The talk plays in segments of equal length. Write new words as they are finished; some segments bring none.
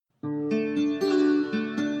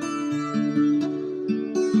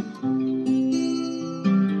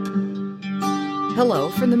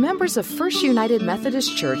Hello from the members of First United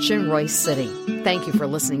Methodist Church in Royse City. Thank you for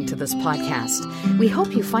listening to this podcast. We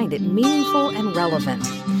hope you find it meaningful and relevant.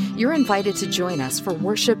 You're invited to join us for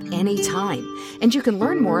worship anytime, and you can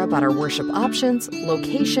learn more about our worship options,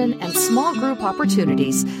 location, and small group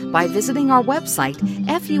opportunities by visiting our website,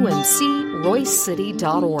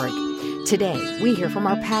 fumcroysecity.org. Today, we hear from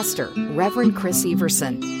our pastor, Reverend Chris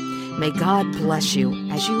Everson. May God bless you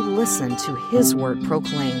as you listen to His word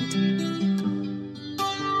proclaimed.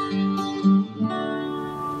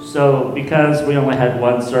 So, because we only had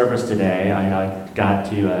one service today, I got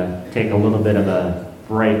to take a little bit of a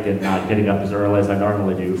break and not getting up as early as I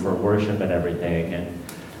normally do for worship and everything. And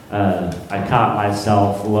I caught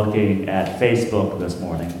myself looking at Facebook this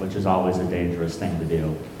morning, which is always a dangerous thing to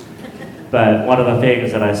do. But one of the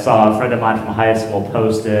things that I saw, a friend of mine from high school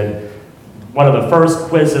posted one of the first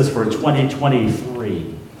quizzes for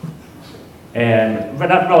 2023. And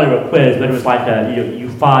not really a quiz, but it was like you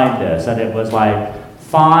find this, and it was like,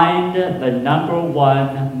 find the number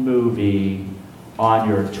one movie on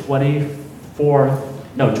your 23rd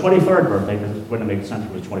birthday, because it wouldn't make sense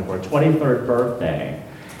if it was 24th, 23rd birthday,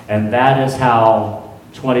 and that is how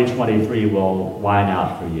 2023 will line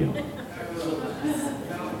out for you.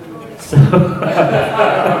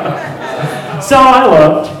 So I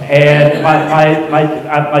looked, and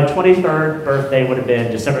my 23rd birthday would have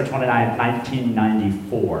been December 29th,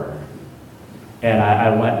 1994. And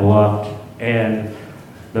I went and looked, and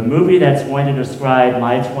the movie that's going to describe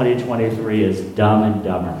my 2023 is Dumb and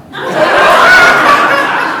Dumber.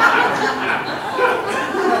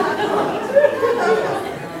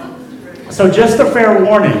 So just a fair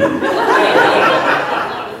warning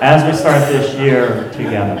as we start this year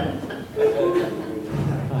together.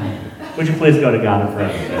 Would you please go to God in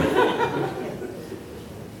prayer?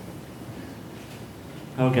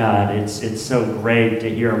 Oh God, it's so great to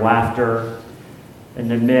hear laughter in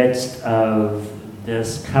the midst of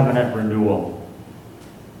this covenant renewal.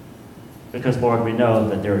 Because Lord, we know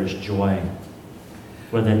that there is joy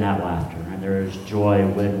within that laughter, and there is joy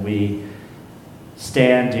when we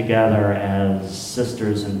stand together as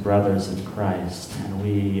sisters and brothers in Christ, and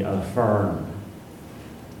we affirm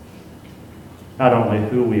not only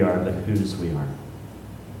who we are, but whose we are.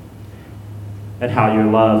 And how your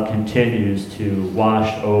love continues to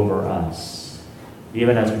wash over us,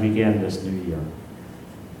 even as we begin this new year.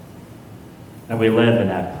 And we live in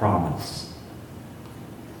that promise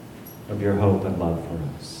of your hope and love for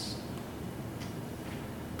us.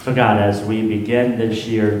 So God, as we begin this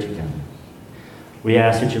year together, we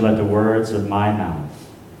ask that you let the words of my mouth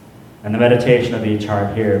and the meditation of each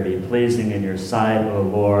heart here be pleasing in your sight, O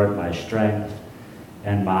Lord, my strength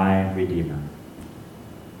and my Redeemer.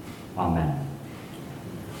 Amen.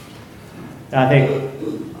 I think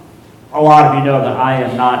a lot of you know that I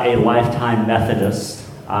am not a lifetime Methodist.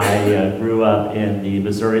 I grew up in the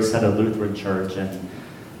Missouri Synod Lutheran Church and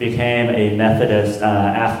became a Methodist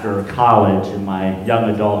after college in my young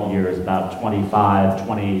adult years, about 25,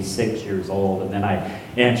 26 years old, and then I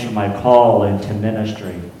answered my call into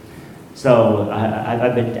ministry. So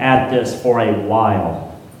I've been at this for a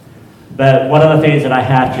while. But one of the things that I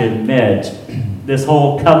have to admit, this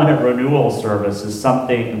whole covenant renewal service is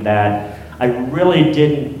something that I really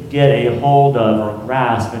didn't get a hold of or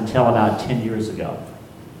grasp until about 10 years ago.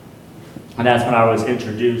 And that's when I was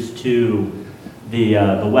introduced to the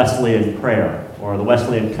Wesleyan prayer, or the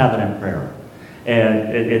Wesleyan covenant prayer.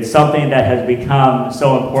 And it's something that has become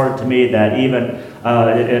so important to me that even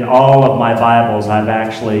in all of my Bibles, I've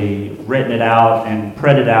actually written it out and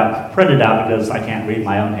printed out because I can't read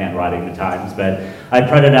my own handwriting at times, but I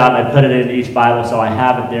print it out and I put it in each Bible so I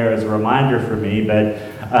have it there as a reminder for me. But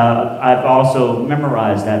I've also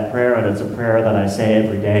memorized that prayer, and it's a prayer that I say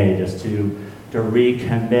every day just to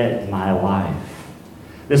recommit my life.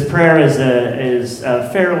 This prayer is a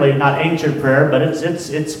fairly not ancient prayer, but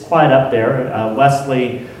it's quite up there.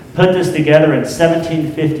 Wesley put this together in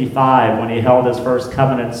 1755 when he held his first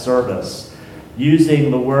covenant service,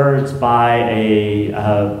 using the words by a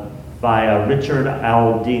Richard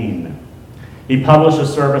Aldine. He published a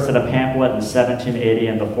service in a pamphlet in 1780,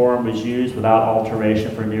 and the form was used without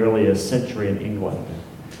alteration for nearly a century in England.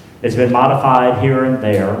 It's been modified here and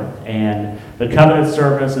there, and the covenant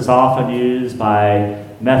service is often used by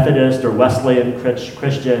Methodist or Wesleyan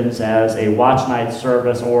Christians as a watch night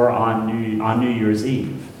service or on New Year's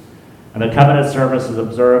Eve. And the covenant service is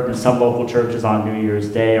observed in some local churches on New Year's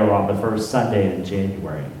Day or on the first Sunday in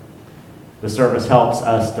January. The service helps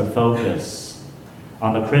us to focus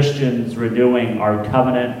on the Christians renewing our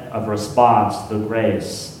covenant of response to the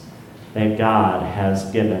grace that God has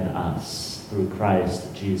given us through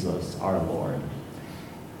Christ Jesus our Lord.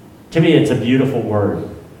 To me, it's a beautiful word.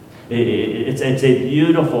 It's a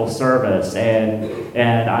beautiful service,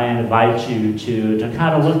 and I invite you to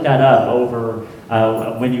kind of look that up over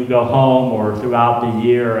when you go home or throughout the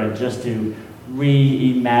year, and just to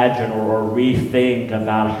reimagine or rethink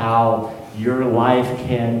about how your life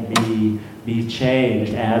can be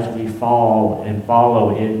changed as we fall and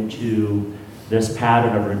follow into this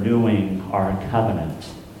pattern of renewing our covenant.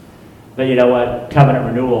 But you know what? Covenant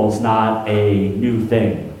renewal is not a new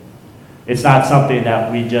thing. It's not something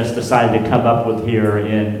that we just decided to come up with here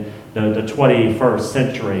in the 21st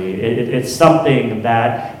century. It's something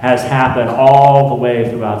that has happened all the way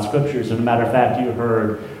throughout Scriptures. As a matter of fact, you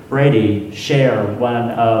heard Brady share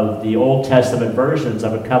one of the Old Testament versions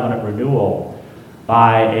of a covenant renewal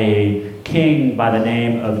by a king by the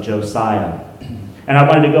name of Josiah. And I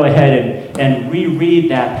wanted to go ahead and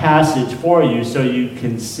reread that passage for you so you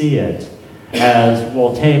can see it, as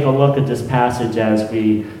we'll take a look at this passage as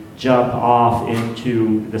we jump off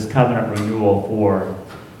into this covenant renewal for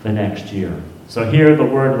the next year. So hear the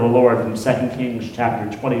word of the Lord from 2 Kings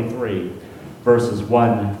chapter 23, verses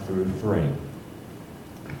 1 through 3.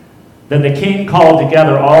 Then the king called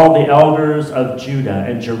together all the elders of Judah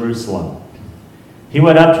and Jerusalem. He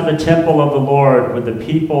went up to the temple of the Lord with the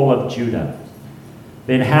people of Judah,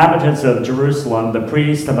 the inhabitants of Jerusalem, the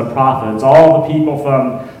priests and the prophets, all the people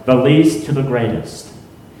from the least to the greatest.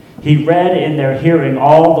 He read in their hearing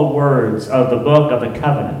all the words of the book of the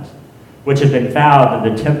covenant, which had been found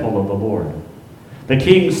in the temple of the Lord. The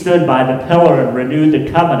king stood by the pillar and renewed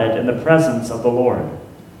the covenant in the presence of the Lord,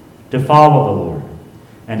 to follow the Lord,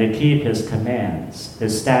 and to keep his commands,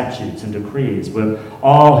 his statutes, and decrees with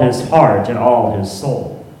all his heart and all his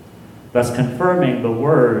soul, thus confirming the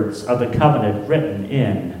words of the covenant written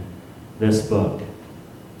in this book.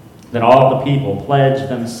 Then all the people pledged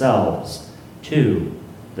themselves to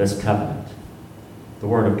this covenant. The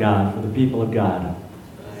word of God for the people of God.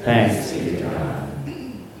 Thanks be to God.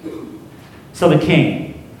 So the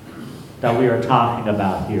king that we are talking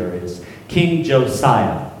about here is King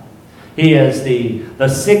Josiah. He is the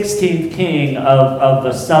 16th king of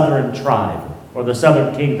the southern tribe, or the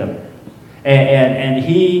southern kingdom. And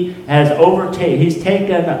he has he's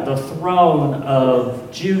taken the throne of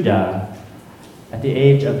Judah at the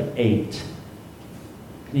age of 8.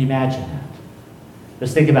 Can you imagine that?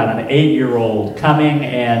 Just think about an 8-year-old coming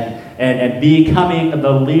and becoming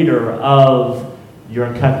the leader of your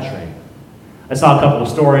country. I saw a couple of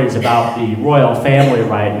stories about the royal family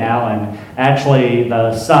right now, and actually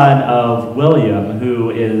the son of William, who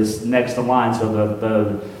is next in line, so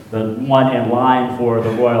the one in line for the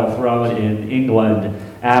royal throne in England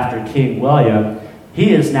after King William,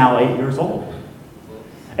 he is now 8 years old.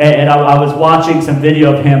 And I was watching some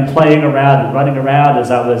video of him playing around and running around as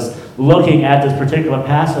I was looking at this particular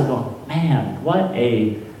passage, going, man, what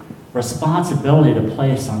a responsibility to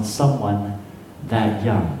place on someone that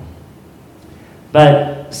young.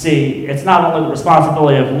 But see, it's not only the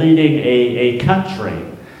responsibility of leading a country,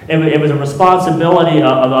 it was a responsibility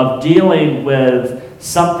of dealing with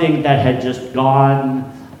something that had just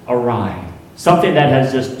gone awry. Something that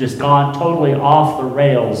has just gone totally off the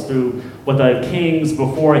rails through what the kings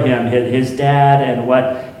before him, his dad, and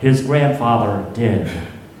what his grandfather did.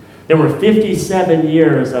 There were 57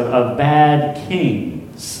 years of bad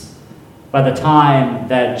kings by the time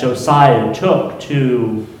that Josiah took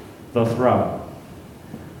to the throne.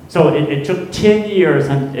 So it took 10 years,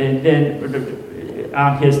 and then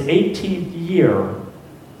on his 18th year,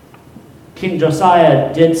 King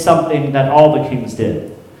Josiah did something that all the kings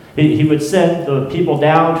did. He would send the people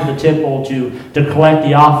down to the temple to collect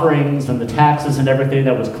the offerings and the taxes and everything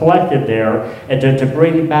that was collected there, and to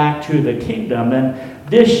bring back to the kingdom. And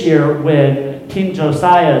this year, when King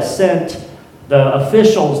Josiah sent the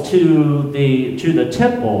officials to the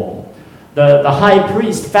temple, the high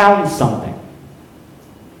priest found something.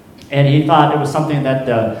 And he thought it was something that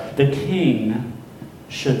the king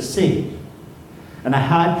should see. And the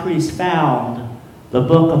high priest found the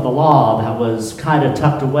book of the law that was kind of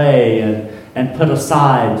tucked away and put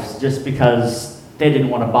aside just because they didn't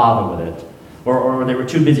want to bother with it, or they were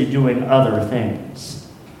too busy doing other things.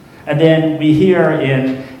 And then we hear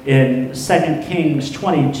in 2 Kings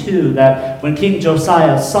 22 that when King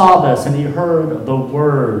Josiah saw this and he heard the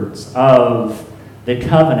words of the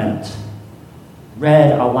covenant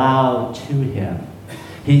read aloud to him,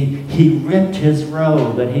 he ripped his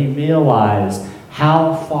robe and he realized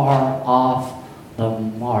how far off the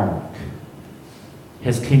mark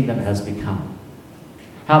his kingdom has become.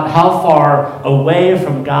 How far away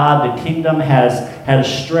from God the kingdom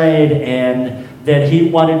has strayed, and that he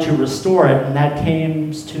wanted to restore it. And that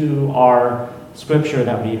came to our scripture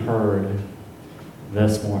that we heard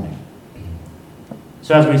this morning.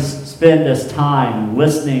 So as we spend this time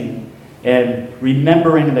listening and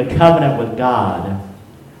remembering the covenant with God,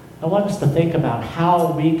 I want us to think about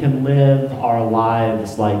how we can live our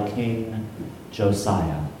lives like King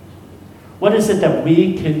Josiah. What is it that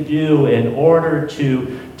we can do in order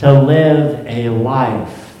to live a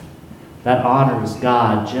life that honors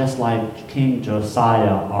God just like King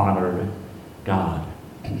Josiah honored God?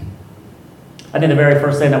 I think the very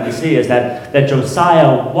first thing that we see is that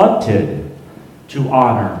Josiah wanted to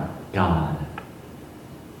honor God.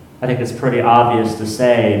 I think it's pretty obvious to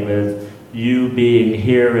say with you being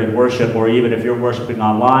here in worship, or even if you're worshiping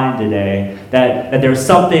online today, that there's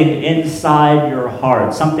something inside your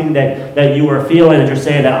heart, something that you are feeling, that you're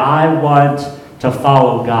saying that I want to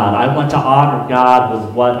follow God. I want to honor God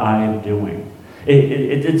with what I am doing.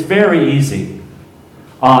 It's very easy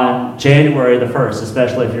on January the 1st,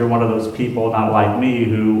 especially if you're one of those people, not like me,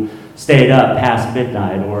 who stayed up past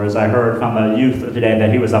midnight, or as I heard from a youth today,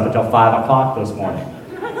 that he was up until 5 o'clock this morning,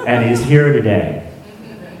 and he's here today.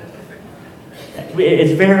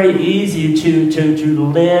 It's very easy to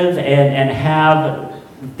live and have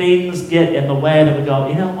things get in the way that we go,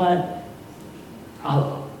 you know what,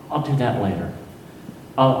 I'll do that later.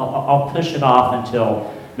 I'll push it off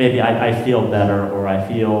until maybe I feel better, or I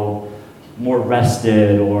feel more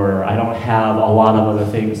rested, or I don't have a lot of other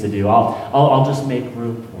things to do. I'll just make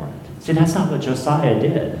room for it. See, that's not what Josiah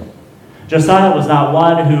did. Josiah was not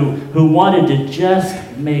one who wanted to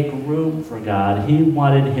just make room for God. He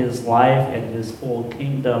wanted his life and his full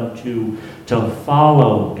kingdom to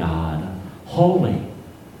follow God wholly.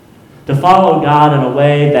 To follow God in a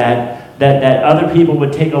way that other people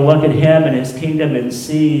would take a look at him and his kingdom and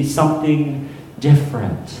see something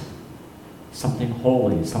different, something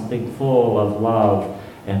holy, something full of love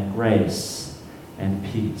and grace and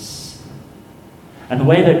peace. And the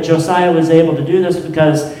way that Josiah was able to do this was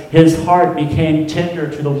because his heart became tender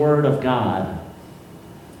to the Word of God.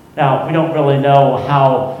 Now, we don't really know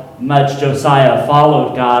how much Josiah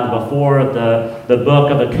followed God before the book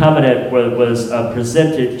of the covenant was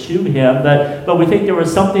presented to him, but we think there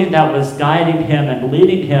was something that was guiding him and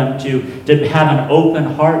leading him to have an open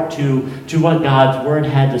heart to what God's Word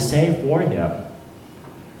had to say for him.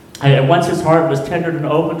 And once his heart was tendered and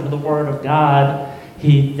open to the Word of God,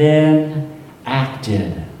 he then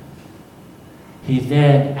acted.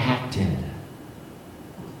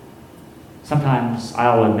 Sometimes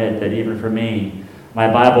I'll admit that even for me,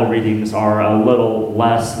 my Bible readings are a little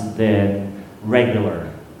less than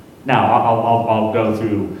regular. Now, I'll go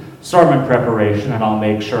through sermon preparation and I'll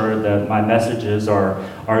make sure that my messages are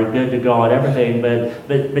good to go and everything,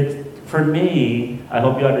 but for me, I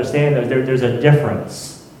hope you understand that there's a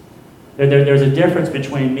difference. There's a difference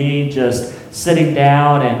between me just sitting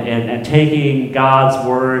down and taking God's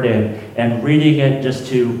Word and reading it just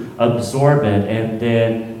to absorb it, and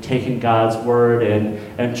then taking God's Word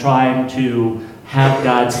and trying to have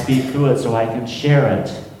God speak through it so I can share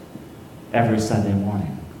it every Sunday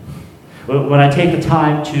morning. When I take the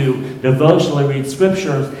time to devotionally read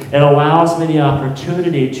Scriptures, it allows me the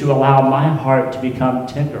opportunity to allow my heart to become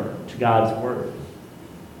tender to God's Word.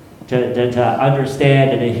 To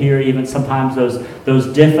understand and to hear even sometimes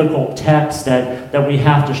those difficult texts that we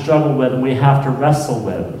have to struggle with and we have to wrestle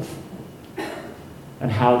with. And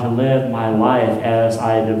how to live my life as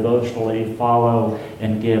I devotionally follow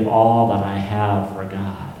and give all that I have for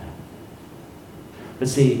God. But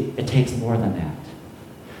see, it takes more than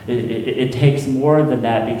that. It takes more than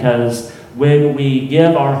that, because when we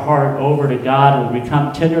give our heart over to God and we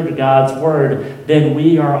become tender to God's Word, then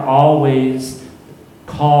we are always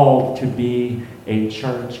called to be a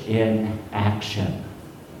church in action.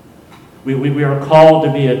 We are called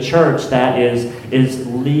to be a church that is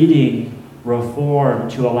leading reform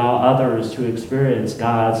to allow others to experience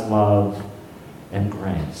God's love and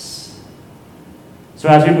grace. So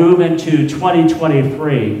as we move into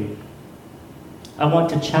 2023, I want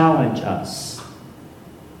to challenge us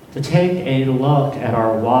to take a look at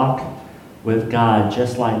our walk with God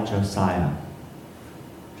just like Josiah.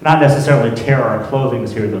 Not necessarily tear our clothing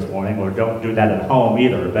here this morning, or don't do that at home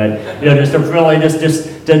either, but just to really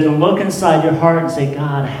just to look inside your heart and say,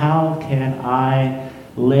 God, how can I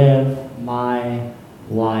live my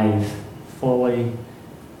life fully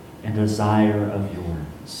in desire of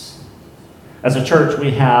yours? As a church,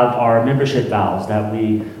 we have our membership vows that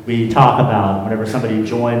we talk about. Whenever somebody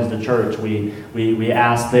joins the church, we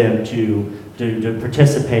ask them to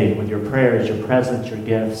participate with your prayers, your presence, your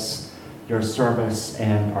gifts, your service,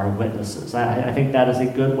 and our witnesses. I think that is a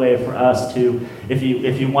good way for us to, if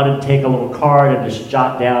you wanted to take a little card and just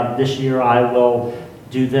jot down, this year I will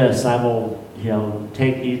do this, I will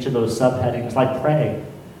take each of those subheadings, like pray.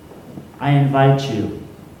 I invite you,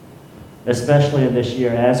 especially in this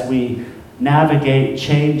year, as we navigate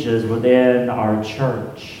changes within our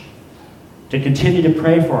church, to continue to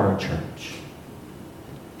pray for our church.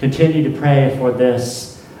 Continue to pray for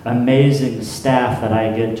this amazing staff that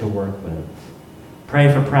I get to work with.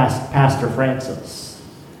 Pray for Pastor Francis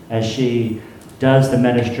as she does the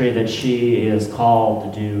ministry that she is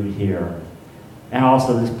called to do here. And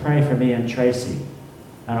also just pray for me and Tracy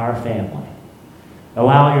and our family.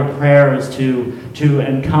 Allow your prayers to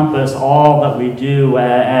encompass all that we do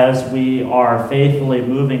as we are faithfully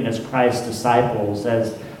moving as Christ's disciples,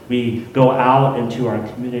 as we go out into our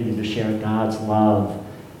community to share God's love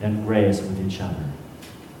and grace with each other.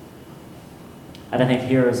 And I think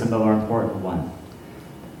here is a more important one.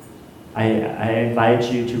 I invite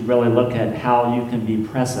you to really look at how you can be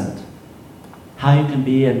present, how you can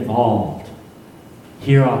be involved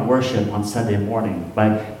here on worship on Sunday morning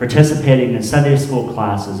by participating in Sunday school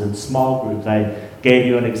classes and small groups. I gave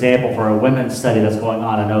you an example for a women's study that's going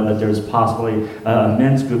on. I know that there's possibly a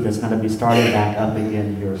men's group that's going to be starting back up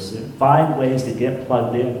again here soon. Find ways to get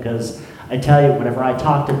plugged in, because I tell you, whenever I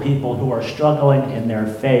talk to people who are struggling in their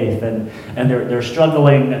faith and they're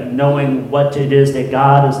struggling knowing what it is that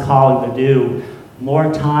God is calling to do,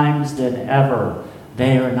 more times than ever,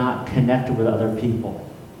 they are not connected with other people.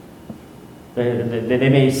 They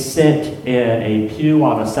may sit in a pew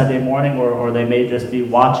on a Sunday morning, or they may just be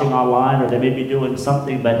watching online, or they may be doing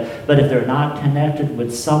something, but if they're not connected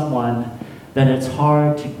with someone, then it's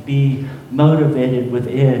hard to be motivated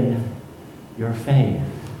within your faith.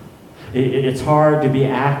 It's hard to be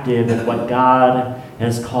active in what God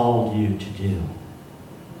has called you to do.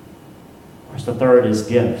 Of course, the third is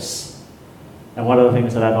gifts. And one of the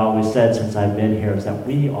things that I've always said since I've been here is that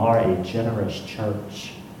we are a generous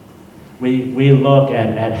church. We look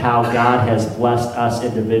at how God has blessed us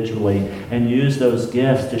individually and use those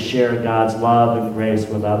gifts to share God's love and grace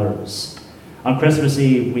with others. On Christmas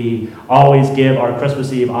Eve, we always give our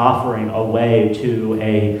Christmas Eve offering away to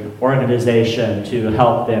an organization to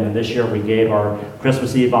help them. And this year we gave our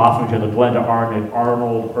Christmas Eve offering to the Glenda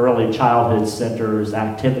Arnold Early Childhood Center's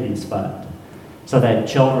Activities Fund, so that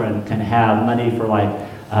children can have money for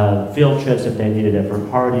field trips if they needed it, for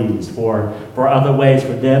parties, for other ways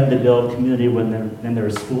for them to build community when they're in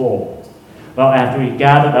their school. Well, after we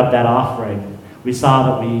gathered up that offering, we saw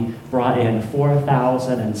that we brought in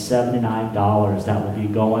 $4,079 that will be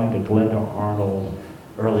going to Glenda Arnold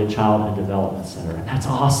Early Childhood Development Center. And that's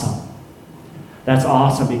awesome. That's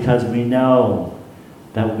awesome because we know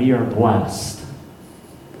that we are blessed.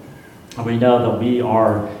 And we know that we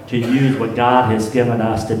are to use what God has given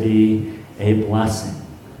us to be a blessing.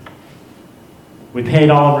 We paid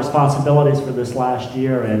all responsibilities for this last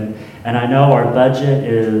year, and I know our budget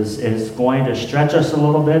is going to stretch us a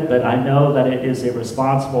little bit, but I know that it is a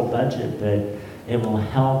responsible budget, that it will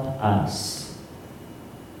help us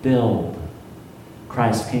build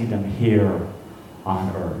Christ's kingdom here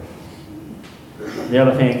on earth. The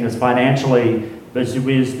other thing is financially,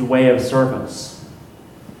 is the way of service.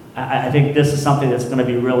 I think this is something that's going to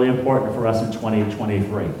be really important for us in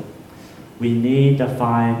 2023. We need to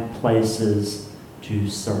find places to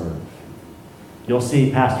serve. You'll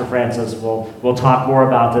see Pastor Francis will talk more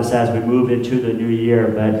about this as we move into the new year,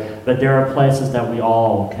 but there are places that we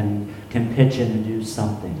all can pitch in and do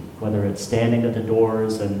something, whether it's standing at the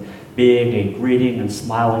doors and being a greeting and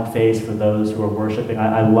smiling face for those who are worshiping.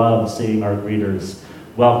 I love seeing our greeters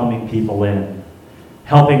welcoming people in,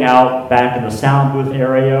 helping out back in the sound booth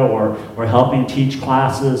area, or helping teach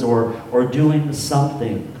classes, or doing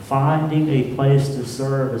something. Finding a place to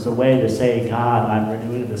serve is a way to say, God, I'm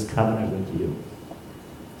renewing this covenant with you.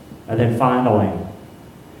 And then finally,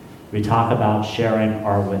 we talk about sharing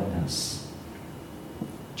our witness.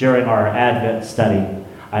 During our Advent study,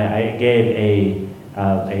 I gave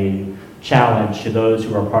a challenge to those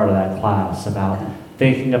who are part of that class about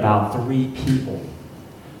thinking about 3 people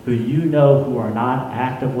who you know who are not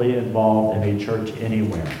actively involved in a church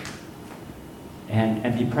anywhere,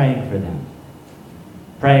 and be praying for them.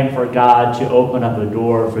 Praying for God to open up a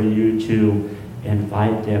door for you to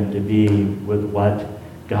invite them to be with what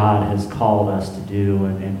God has called us to do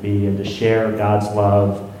and to share God's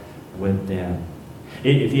love with them.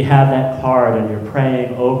 If you have that card and you're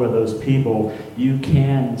praying over those people, you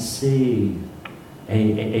can see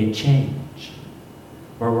a change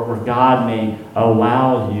where God may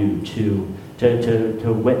allow you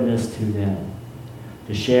to witness to them,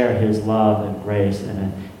 to share his love and grace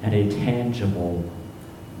in a tangible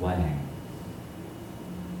way.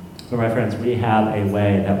 So my friends, we have a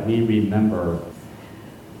way that we remember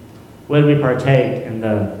when we partake in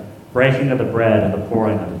the breaking of the bread and the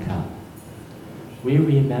pouring of the cup. we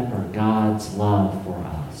remember God's love for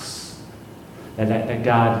us. That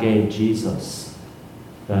God gave Jesus,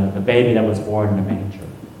 the baby that was born in a manger,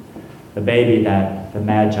 the baby that the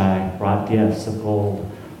Magi brought gifts of gold,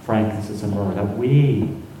 frankincense, and myrrh, that we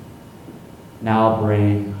now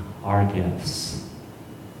bring our gifts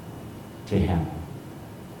to him.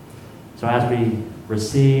 So as we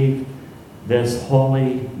receive this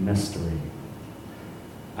holy mystery,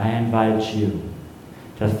 I invite you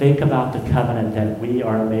to think about the covenant that we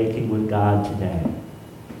are making with God today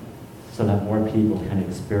so that more people can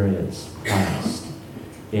experience Christ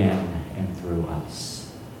in and through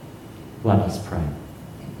us. Let us pray.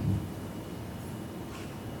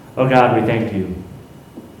 Oh God, we thank you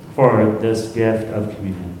for this gift of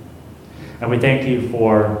communion. And we thank you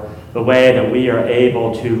for the way that we are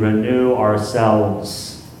able to renew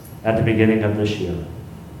ourselves at the beginning of this year,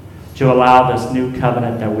 to allow this new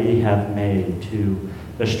covenant that we have made to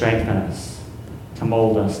strengthen us, to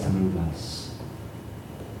mold us, to move us.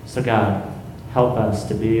 So God, help us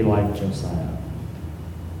to be like Josiah.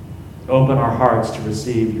 Open our hearts to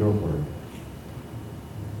receive your word.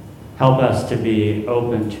 Help us to be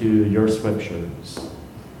open to your scriptures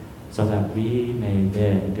so that we may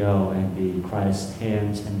then go and be Christ's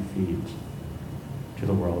hands and feet to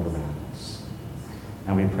the world around us.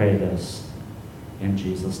 And we pray this in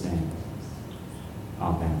Jesus' name.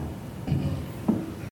 Amen.